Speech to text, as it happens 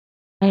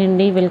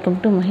అండి welcome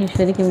to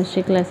Maheshwari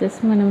chemistry classes.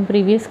 మనం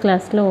previous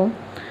క్లాస్లో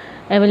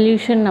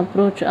evolution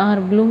approach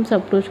or Bloom's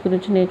approach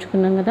గురించి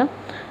నేర్చుకున్నాం కదా.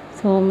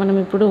 సో మనం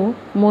ఇప్పుడు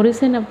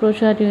Morrison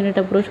approach or unit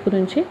approach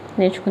గురించి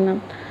నేర్చుకున్నాం.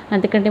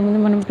 అంతకంటే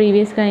ముందు మనం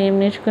ప్రీవియస్గా ఏం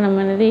నేర్చుకున్నాం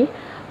అనేది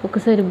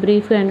ఒకసారి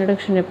బ్రీఫ్గా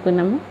ఇంట్రొడక్షన్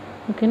చెప్పుకున్నాము.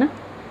 ఓకేనా.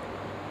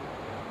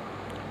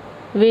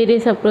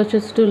 వేరియస్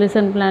అప్రోచెస్ టు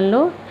లెసన్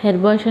ప్లాన్లో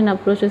హెర్బాషియన్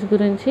అప్రోచెస్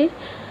గురించి,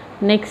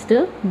 నెక్స్ట్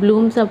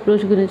బ్లూమ్స్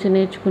అప్రోచ్ గురించి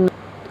నేర్చుకున్నాం.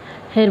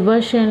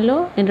 హెర్బాషియన్లో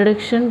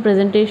introduction,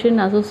 presentation,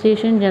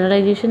 association,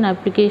 generalisation,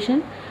 application,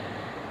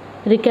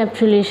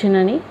 రికాప్చులేషన్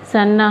అని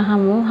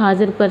సన్నాహము,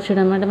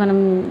 హాజరుపరచడం అంటే మనం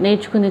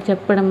నేర్చుకుంది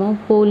చెప్పడము,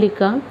 పోలిక,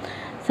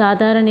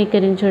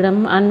 సాధారణీకరించడం,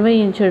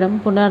 అన్వయించడం,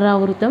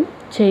 పునరావృతం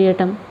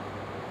చేయటం.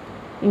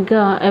 ఇంకా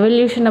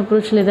ఎవల్యూషన్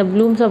అప్రోచ్ లేదా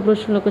బ్లూమ్స్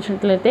అప్రోచ్లోకి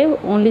వచ్చినట్లయితే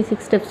ఓన్లీ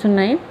 6 స్టెప్స్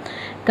ఉన్నాయి.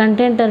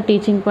 కంటెంట్ ఆర్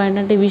టీచింగ్ పాయింట్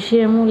అంటే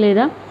విషయము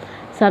లేదా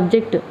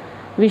సబ్జెక్ట్,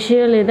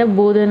 విషయ లేదా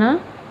బోధన.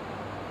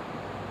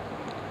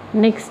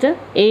 Next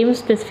aim,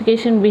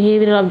 specification,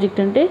 behaviour, object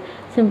అంటే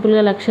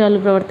సింపుల్గా లక్ష్యాలు,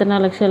 ప్రవర్తన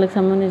లక్ష్యాలకు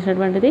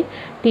సంబంధించినటువంటిది.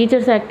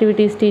 Teachers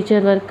activities,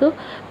 teacher work.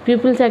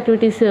 Peoples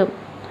activities,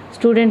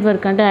 student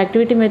work అంటే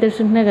యాక్టివిటీ మెథడ్స్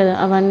ఉంటున్నాయి కదా,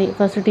 అవన్నీ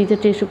ఫస్ట్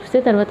టీచర్ చేసి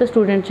చూపిస్తే తర్వాత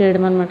స్టూడెంట్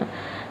చేయడం అనమాట.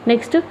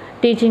 నెక్స్ట్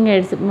టీచింగ్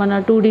ఎయిడ్స్,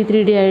 మన 2D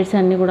 3D ఎయిడ్స్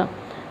అన్నీ కూడా.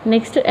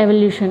 నెక్స్ట్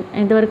ఎవల్యూషన్,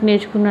 ఎంతవరకు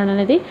నేర్చుకున్నాడు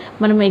అనేది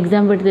మనం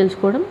ఎగ్జామ్ పెట్టి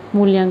తెలుసుకోవడం,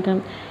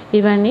 మూల్యాంకనం.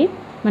 ఇవన్నీ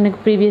మనకు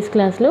ప్రీవియస్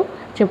క్లాస్లో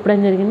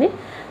చెప్పడం జరిగింది.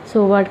 సో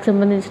వాటికి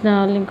సంబంధించిన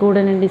లింక్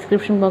కూడా నేను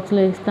డిస్క్రిప్షన్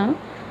బాక్స్లో ఇస్తాను,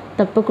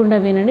 తప్పకుండా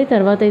వినండి.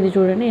 తర్వాత ఇది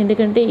చూడండి,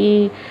 ఎందుకంటే ఈ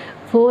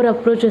 4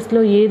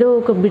 అప్రోచెస్లో ఏదో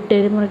ఒక బిట్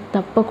అయితే మనకు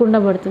తప్పకుండా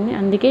పడుతుంది,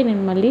 అందుకే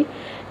నేను మళ్ళీ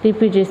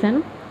రిపీట్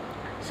చేశాను.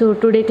 So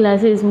today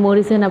class is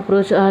Morrison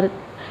approach or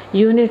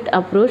unit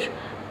approach.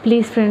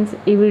 Please friends,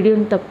 ఈ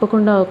వీడియోని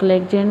తప్పకుండా ఒక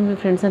లైక్ చేయండి, మీ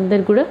ఫ్రెండ్స్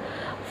అందరికి కూడా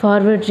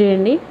ఫార్వర్డ్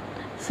చేయండి.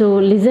 So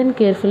listen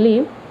carefully.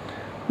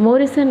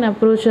 Morrison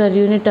approach or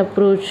unit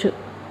approach.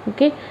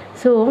 Okay.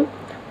 So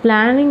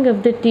planning of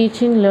the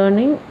teaching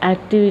learning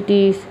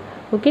activities.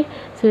 Okay.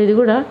 So ఇది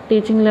కూడా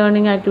టీచింగ్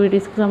లెర్నింగ్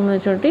యాక్టివిటీస్కి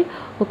సంబంధించినటువంటి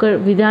ఒక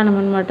విధానం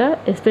అనమాట,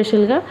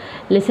 ఎస్పెషల్గా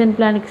లెసన్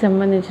ప్లాన్కి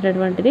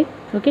సంబంధించినటువంటిది.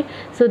 ఓకే.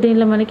 సో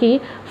దీనిలో మనకి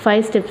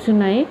 5 స్టెప్స్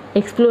ఉన్నాయి.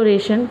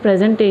 Exploration,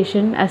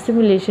 presentation,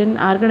 అసిమ్యులేషన్,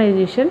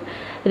 organisation,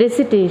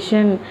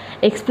 recitation.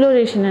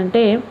 Exploration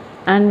అంటే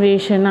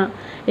అన్వేషణ,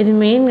 ఇది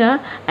మెయిన్గా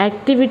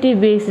యాక్టివిటీ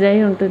బేస్డ్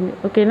అయి ఉంటుంది.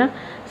 ఓకేనా.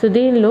 సో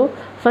దీనిలో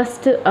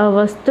ఫస్ట్ ఆ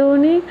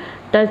వస్తువుని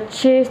టచ్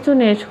చేస్తూ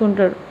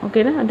నేర్చుకుంటాడు.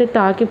 ఓకేనా, అంటే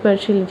తాకి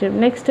పరిశీలించడం.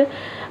 నెక్స్ట్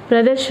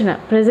ప్రదర్శన,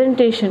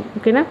 ప్రజెంటేషన్.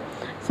 ఓకేనా.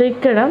 సో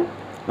ఇక్కడ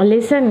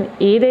లెసన్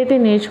ఏదైతే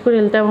నేర్చుకుని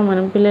వెళ్తామో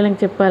మనం పిల్లలకి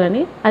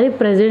చెప్పాలని అది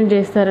ప్రజెంట్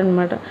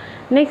చేస్తారనమాట.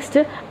 నెక్స్ట్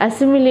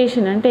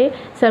అసిమ్యులేషన్ అంటే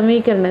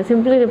సమీకరణ,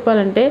 సింపుల్గా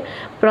చెప్పాలంటే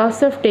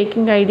process of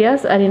taking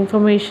ideas or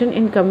information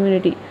in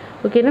community.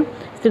 ఓకేనా.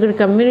 సో ఇక్కడ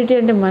కమ్యూనిటీ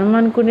అంటే మనం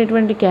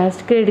అనుకునేటువంటి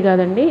క్యాస్ట్ గ్రేడ్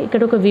కాదండి,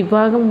 ఇక్కడ ఒక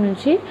విభాగం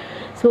నుంచి,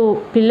 సో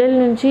పిల్లల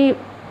నుంచి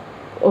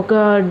ఒక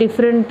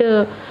డిఫరెంట్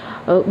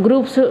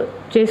గ్రూప్స్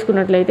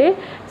చేసుకున్నట్లయితే,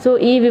 సో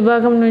ఈ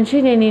విభాగం నుంచి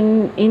నేను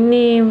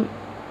ఇన్ని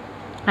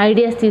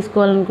ఐడియాస్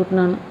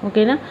తీసుకోవాలనుకుంటున్నాను.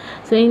 ఓకేనా.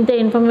 సో ఇంత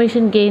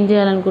ఇన్ఫర్మేషన్ గెయిన్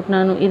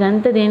చేయాలనుకుంటున్నాను.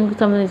 ఇదంతా దేనికి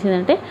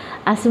సంబంధించిందంటే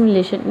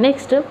అసిమ్యులేషన్.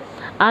 నెక్స్ట్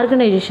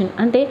ఆర్గనైజేషన్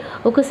అంటే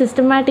ఒక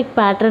సిస్టమాటిక్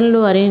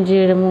ప్యాటర్న్లో అరేంజ్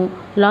చేయడము,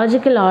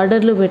 లాజికల్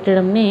ఆర్డర్లో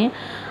పెట్టడంనే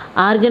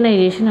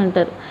ఆర్గనైజేషన్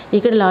అంటారు.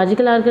 ఇక్కడ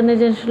లాజికల్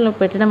ఆర్గనైజేషన్లో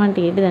పెట్టడం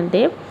అంటే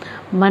ఏంటిదంటే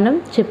మనం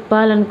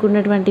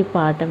చెప్పాలనుకున్నటువంటి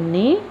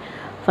పాఠంని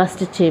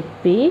ఫస్ట్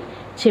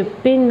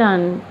చెప్పిన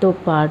దాంతో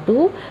పాటు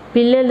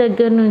పిల్లల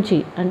దగ్గర నుంచి,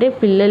 అంటే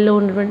పిల్లల్లో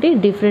ఉన్నటువంటి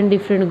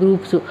డిఫరెంట్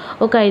గ్రూప్స్,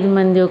 ఒక 5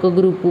 మంది ఒక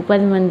గ్రూపు,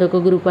 10 మంది ఒక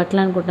గ్రూప్, అట్లా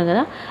అనుకుంటాం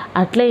కదా,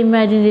 అట్లా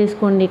ఇమాజిన్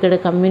చేసుకోండి. ఇక్కడ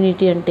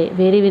కమ్యూనిటీ అంటే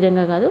వేరే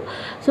విధంగా కాదు.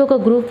 సో ఒక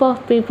గ్రూప్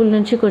ఆఫ్ పీపుల్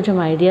నుంచి కొంచెం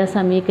ఐడియాస్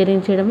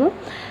సమీకరించడము,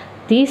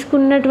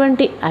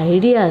 తీసుకున్నటువంటి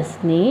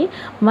ఐడియాస్ని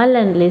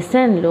మళ్ళీ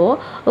లెసన్లో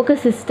ఒక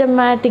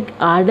సిస్టమాటిక్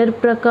ఆర్డర్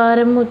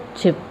ప్రకారము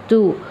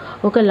చెప్తూ,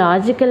 ఒక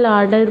లాజికల్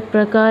ఆర్డర్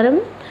ప్రకారం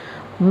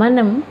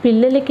మనం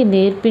పిల్లలకి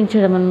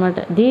నేర్పించడం అన్నమాట.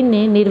 దీన్నే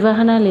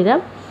నిర్వహణ లేదా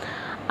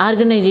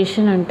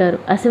ఆర్గనైజేషన్ అంటారు.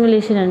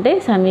 అసిమ్యులేషన్ అంటే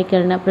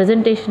సమీకరణ,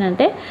 ప్రజెంటేషన్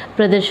అంటే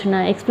ప్రదర్శన,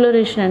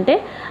 ఎక్స్ప్లోరేషన్ అంటే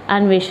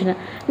అన్వేషణ.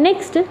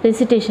 నెక్స్ట్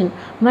రెసిటేషన్,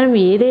 మనం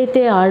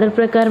ఏదైతే ఆర్డర్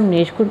ప్రకారం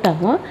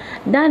నేర్చుకుంటామో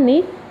దాన్ని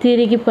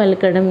తిరిగి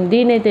పలకడం,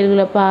 దీన్నే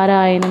తెలుగులో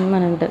పారాయణం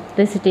అని అంటారు.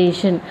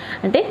 రెసిటేషన్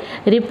అంటే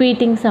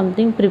repeating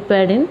something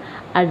prepared in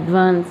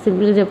advance.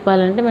 సింపుల్గా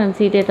చెప్పాలంటే మనం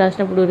CTET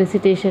రాసినప్పుడు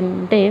రెసిటేషన్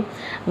అంటే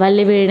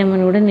వల్లె వేయడం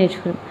అని కూడా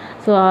నేర్చుకున్నాం.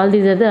 So all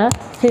these are the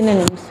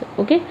synonyms.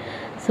 Okay.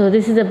 So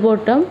this is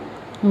about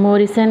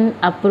Morrison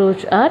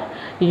approach or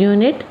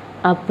unit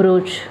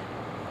approach.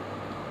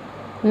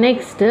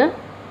 Next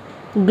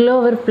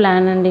Glover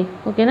plan అండి.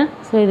 ఓకేనా.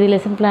 సో ఇది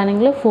లెసన్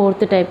ప్లానింగ్లో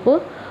 4th టైప్,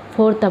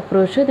 4th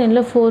అప్రోచ్.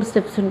 దీనిలో 4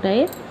 స్టెప్స్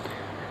ఉంటాయి.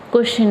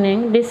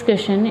 Questioning,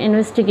 discussion,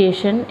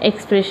 investigation,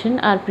 expression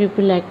are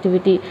people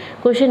activity.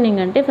 Questioning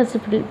అంటే first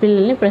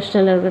పిల్లల్ని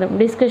ప్రశ్నలు అడగడం.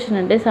 డిస్కషన్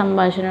అంటే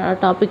సంభాషణ, ఆ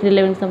టాపిక్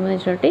రిలవెంట్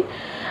సంబంధించినటువంటి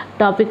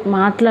టాపిక్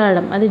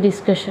మాట్లాడడం, అది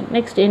డిస్కషన్.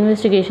 నెక్స్ట్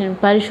ఇన్వెస్టిగేషన్,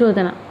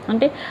 పరిశోధన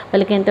అంటే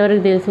వాళ్ళకి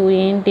ఎంతవరకు తెలుసు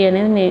ఏంటి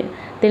అనేది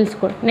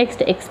తెలుసుకోవడం.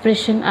 Next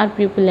expression are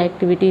people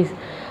activities,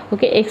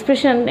 okay,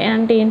 expression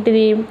అంటే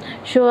ఏంటిది?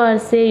 Show or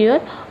say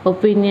your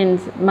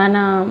opinions.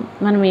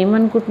 మనం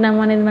ఏమనుకుంటున్నాము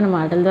అనేది మన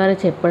మాటల ద్వారా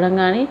చెప్పడం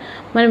కానీ,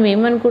 మనం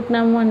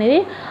ఏమనుకుంటున్నాము అనేది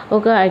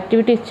ఒక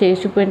యాక్టివిటీస్ చేసి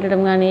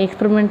చూపెట్టడం కానీ,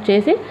 ఎక్స్పెరిమెంట్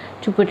చేసి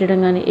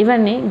చూపెట్టడం కానీ,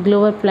 ఇవన్నీ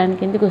గ్లోబల్ ప్లాన్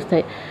కిందకి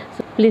వస్తాయి.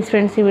 సో ప్లీజ్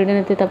ఫ్రెండ్స్, ఈ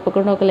వీడియోని అయితే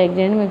తప్పకుండా ఒక లైక్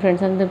చేయండి, మీ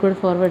ఫ్రెండ్స్ అందరికీ కూడా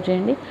ఫార్వర్డ్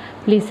చేయండి.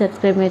 Please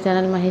subscribe my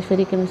channel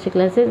Maheshwari chemistry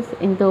classes.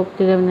 ఇంత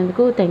ఓపికగా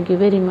విన్నందుకు థ్యాంక్ యూ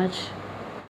వెరీ మచ్.